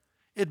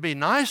 it'd be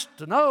nice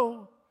to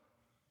know,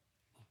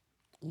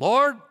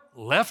 Lord,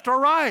 left or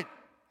right?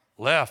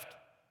 Left.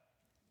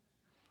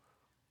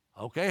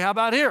 Okay, how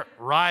about here?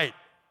 Right.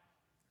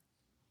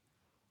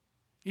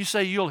 You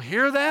say you'll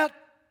hear that?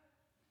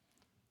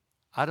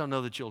 I don't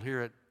know that you'll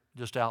hear it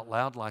just out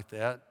loud like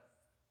that.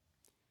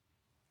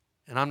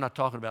 And I'm not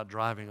talking about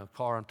driving a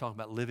car, I'm talking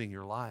about living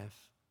your life.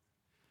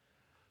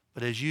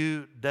 But as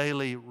you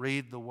daily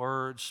read the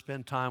Word,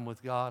 spend time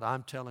with God,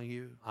 I'm telling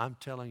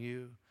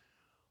you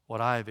what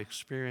I have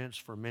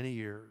experienced for many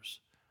years.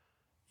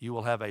 You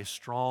will have a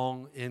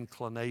strong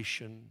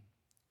inclination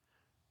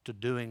to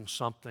doing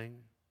something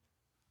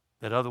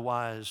that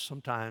otherwise,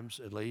 sometimes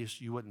at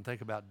least, you wouldn't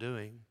think about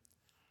doing.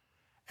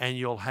 And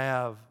you'll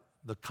have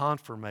the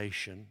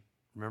confirmation,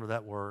 remember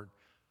that word,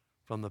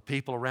 from the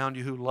people around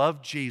you who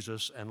love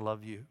Jesus and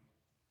love you.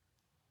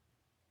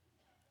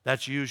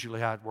 That's usually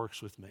how it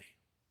works with me.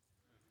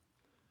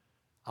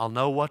 I'll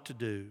know what to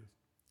do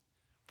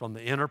from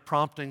the inner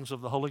promptings of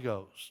the Holy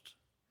Ghost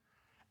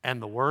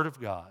and the Word of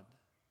God,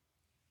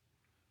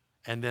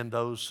 and then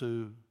those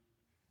who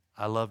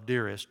I love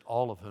dearest,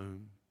 all of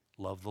whom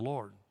love the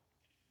Lord.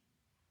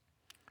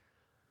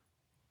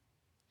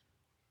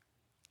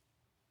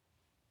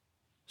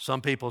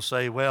 Some people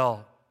say,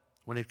 well,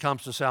 when it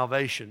comes to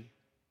salvation,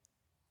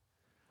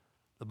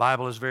 the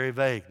Bible is very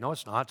vague. No,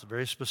 it's not. It's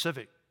very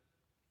specific.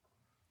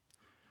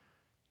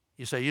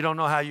 You say, you don't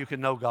know how you can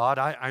know God.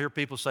 I hear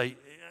people say,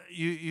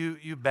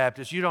 you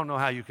Baptists, you don't know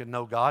how you can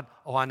know God.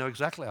 Oh, I know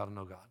exactly how to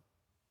know God.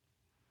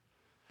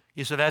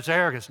 You say, that's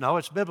arrogance. No,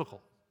 it's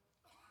biblical.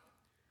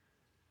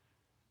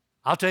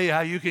 I'll tell you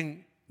how you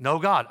can know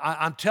God.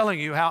 I'm telling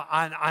you how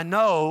I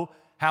know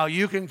how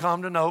you can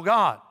come to know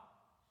God.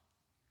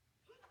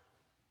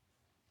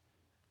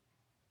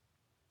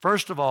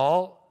 First of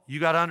all, you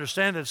got to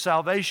understand that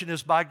salvation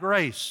is by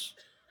grace.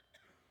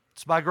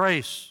 It's by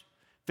grace.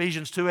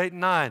 Ephesians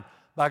 2:8-9.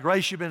 By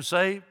grace you've been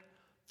saved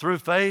through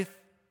faith,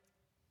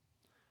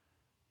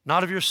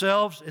 not of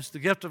yourselves. It's the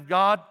gift of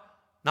God,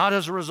 not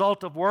as a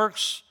result of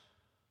works,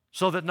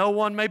 so that no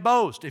one may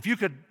boast. If you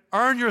could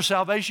earn your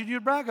salvation,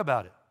 you'd brag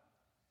about it.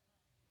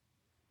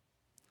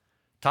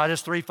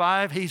 Titus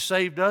 3:5, He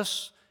saved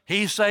us.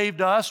 He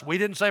saved us. We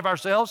didn't save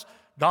ourselves.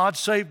 God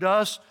saved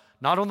us,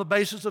 not on the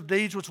basis of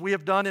deeds which we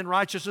have done in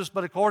righteousness,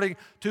 but according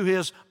to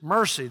His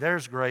mercy.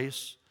 There's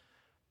grace.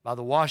 By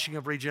the washing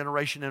of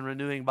regeneration and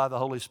renewing by the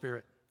Holy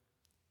Spirit.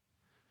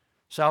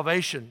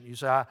 Salvation, you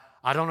say,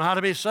 I don't know how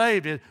to be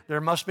saved. There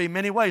must be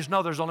many ways.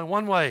 No, there's only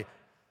one way.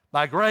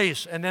 By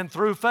grace and then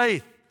through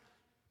faith.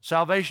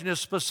 Salvation is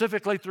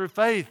specifically through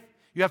faith.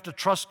 You have to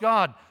trust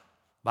God.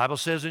 The Bible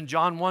says in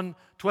John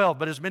 1:12,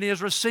 but as many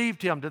as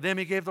received Him, to them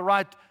He gave the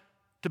right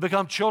to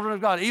become children of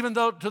God, even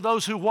though to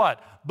those who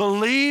what?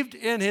 Believed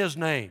in His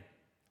name.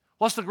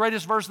 What's the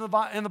greatest verse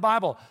in the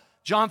Bible?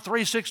 John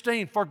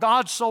 3:16, for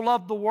God so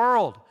loved the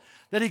world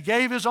that He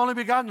gave His only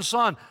begotten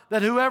Son,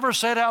 that whoever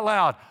said out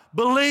loud,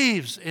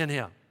 believes in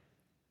Him,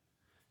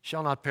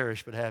 shall not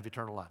perish but have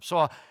eternal life.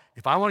 So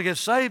if I want to get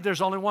saved,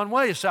 there's only one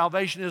way.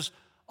 Salvation is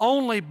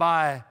only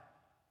by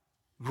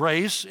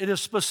grace. It is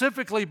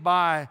specifically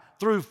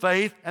through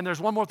faith. And there's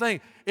one more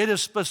thing. It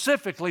is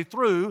specifically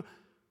through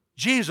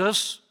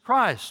Jesus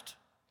Christ.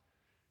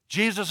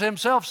 Jesus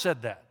Himself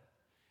said that.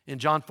 In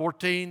John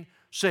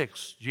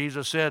 14:6,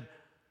 Jesus said,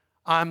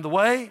 I'm the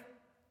way,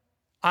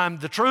 I'm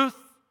the truth,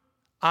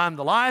 I'm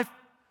the life.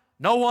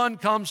 No one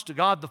comes to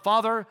God the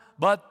Father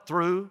but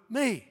through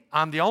me.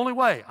 I'm the only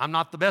way. I'm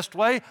not the best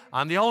way.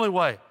 I'm the only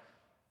way.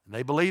 And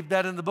they believed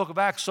that in the book of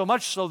Acts, so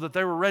much so that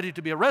they were ready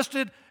to be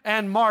arrested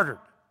and martyred.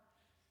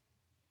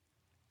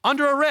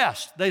 Under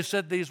arrest, they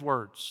said these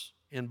words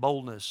in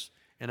boldness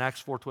in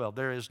Acts 4:12.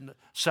 There is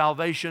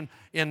salvation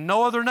in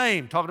no other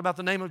name, talking about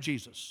the name of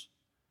Jesus.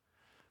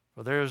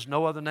 For there is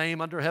no other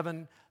name under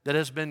heaven that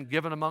has been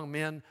given among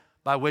men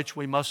by which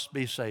we must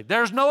be saved.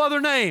 There's no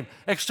other name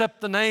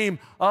except the name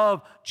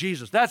of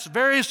Jesus. That's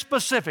very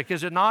specific,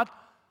 is it not?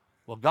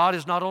 Well, God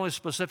is not only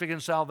specific in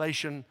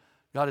salvation,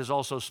 God is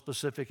also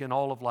specific in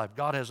all of life.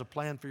 God has a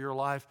plan for your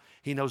life.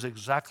 He knows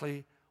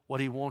exactly what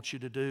He wants you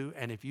to do,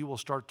 and if you will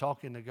start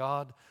talking to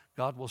God,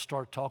 God will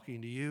start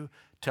talking to you,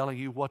 telling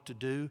you what to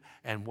do,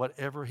 and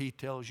whatever He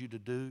tells you to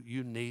do,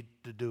 you need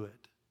to do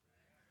it.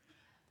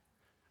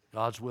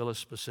 God's will is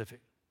specific.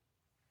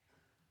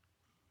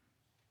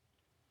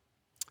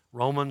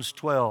 Romans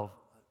 12,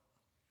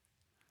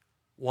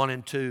 1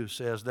 and 2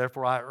 says,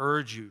 "Therefore I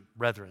urge you,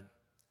 brethren,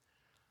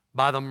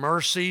 by the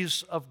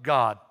mercies of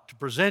God, to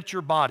present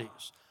your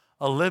bodies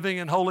a living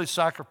and holy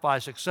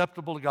sacrifice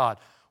acceptable to God,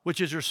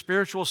 which is your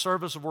spiritual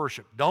service of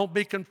worship. Don't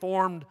be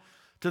conformed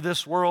to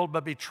this world,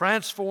 but be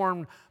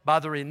transformed by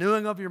the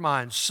renewing of your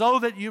mind, so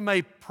that you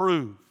may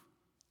prove,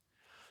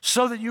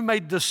 so that you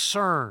may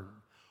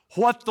discern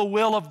what the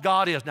will of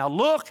God is." Now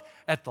look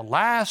at the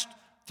last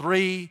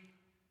 3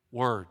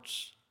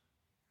 words.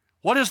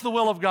 What is the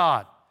will of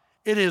God?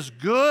 It is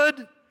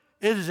good,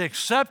 it is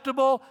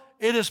acceptable,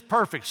 it is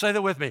perfect. Say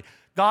that with me.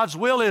 God's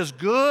will is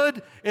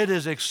good, it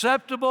is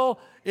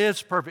acceptable,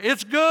 it's perfect.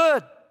 It's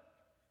good.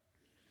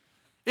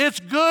 It's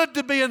good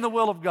to be in the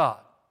will of God.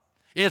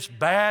 It's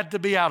bad to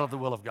be out of the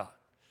will of God.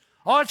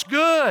 Oh, it's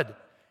good.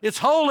 It's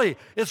holy.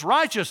 It's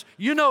righteous.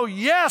 You know,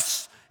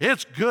 yes,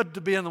 it's good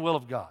to be in the will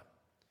of God.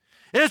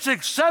 It's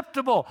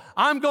acceptable.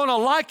 I'm going to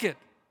like it.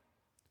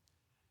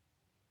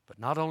 But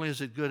not only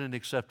is it good and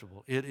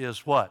acceptable, it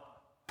is what?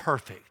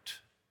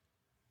 Perfect.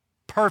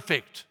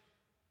 Perfect.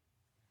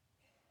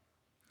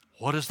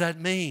 What does that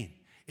mean?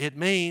 It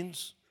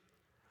means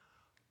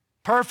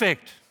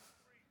perfect.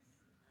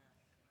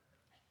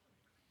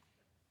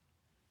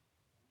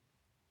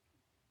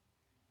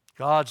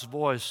 God's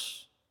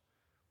voice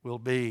will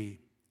be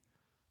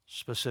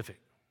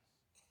specific.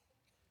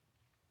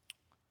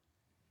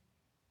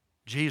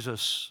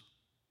 Jesus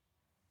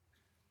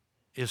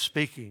is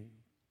speaking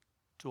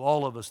to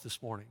all of us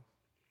this morning.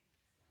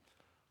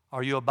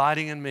 Are you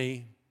abiding in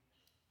me?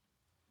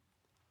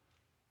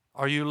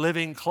 Are you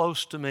living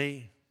close to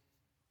me?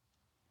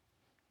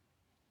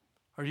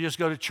 Or do you just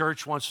go to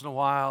church once in a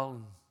while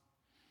and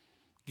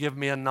give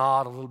me a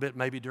nod a little bit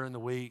maybe during the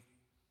week?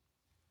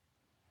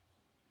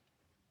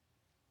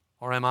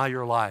 Or am I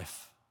your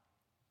life?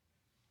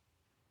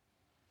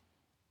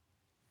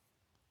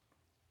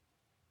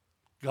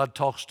 God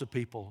talks to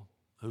people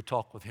who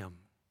talk with Him.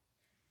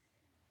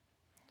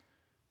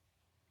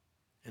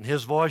 And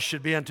His voice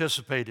should be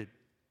anticipated.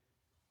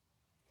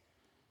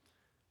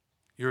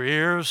 Your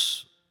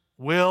ears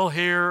will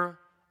hear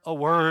a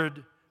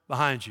word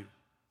behind you.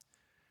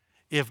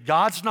 If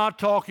God's not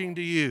talking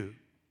to you,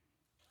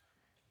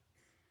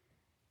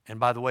 and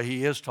by the way,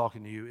 He is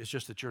talking to you, it's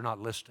just that you're not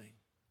listening.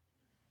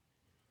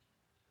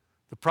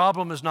 The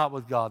problem is not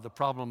with God, the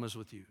problem is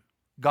with you.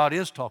 God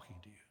is talking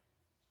to you.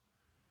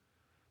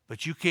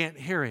 But you can't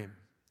hear Him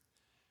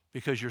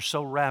because you're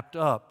so wrapped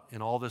up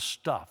in all this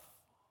stuff.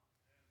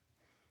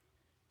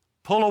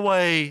 Pull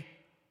away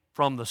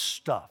from the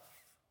stuff.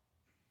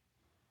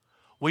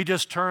 We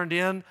just turned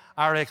in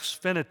our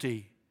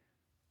Xfinity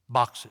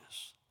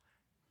boxes.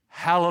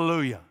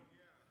 Hallelujah.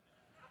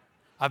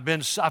 I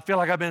feel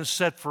like I've been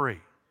set free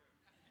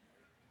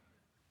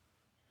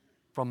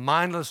from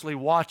mindlessly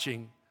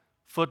watching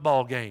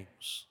football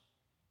games.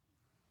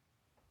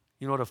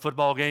 You know what a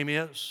football game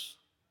is?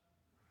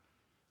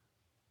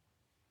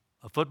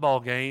 A football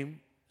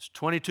game is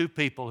 22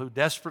 people who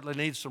desperately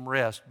need some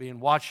rest being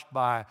watched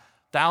by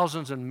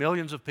thousands and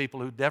millions of people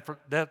who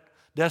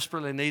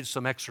desperately need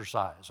some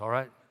exercise, all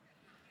right?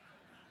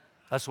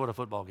 That's what a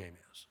football game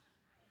is.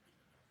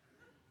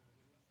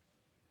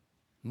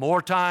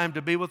 More time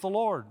to be with the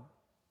Lord.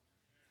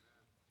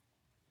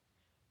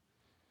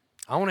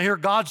 I want to hear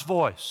God's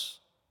voice.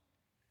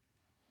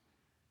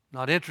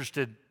 Not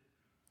interested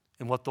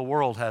in what the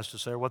world has to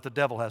say or what the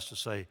devil has to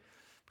say,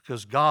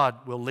 because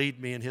God will lead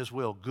me in His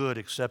will, good,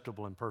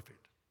 acceptable, and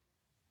perfect.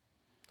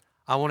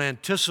 I want to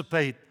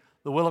anticipate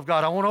the will of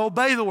God. I want to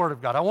obey the Word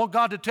of God. I want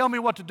God to tell me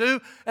what to do,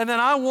 and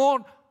then I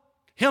want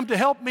Him to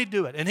help me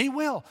do it, and He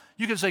will.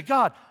 You can say,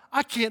 God,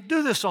 I can't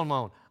do this on my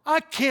own. I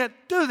can't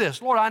do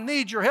this. Lord, I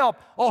need your help.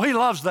 Oh, He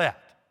loves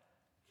that.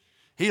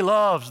 He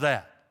loves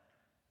that.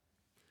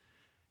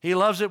 He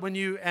loves it when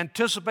you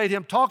anticipate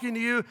Him talking to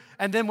you,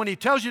 and then when He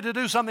tells you to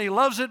do something, He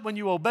loves it when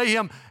you obey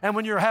Him, and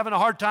when you're having a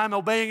hard time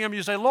obeying Him,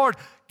 you say, Lord,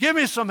 give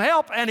me some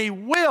help, and He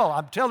will.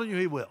 I'm telling you,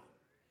 He will.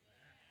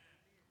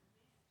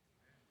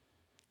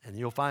 And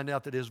you'll find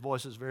out that His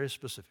voice is very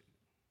specific.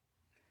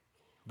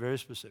 Very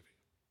specific.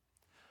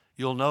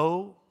 You'll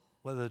know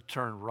whether to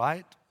turn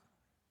right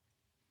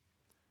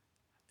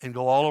and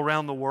go all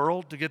around the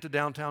world to get to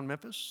downtown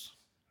Memphis.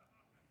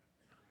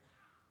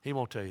 He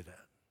won't tell you that.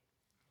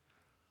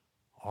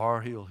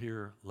 Or He'll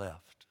hear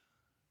left.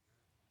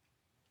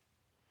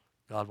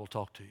 God will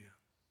talk to you.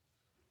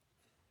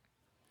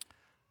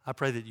 I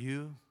pray that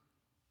you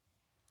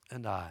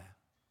and I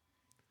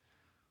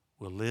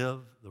will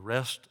live the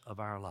rest of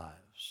our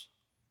lives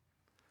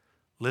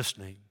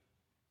listening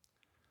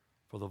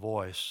for the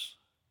voice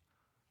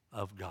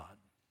of God.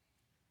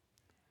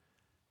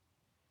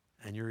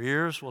 And your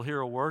ears will hear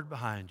a word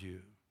behind you.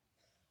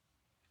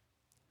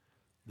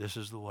 This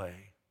is the way.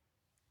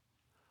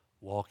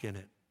 Walk in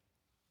it.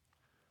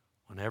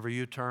 Whenever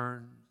you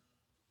turn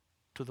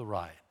to the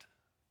right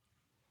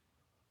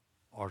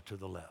or to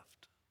the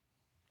left.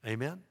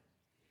 Amen?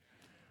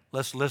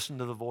 Let's listen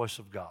to the voice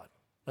of God.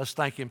 Let's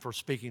thank Him for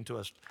speaking to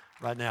us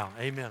right now.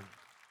 Amen.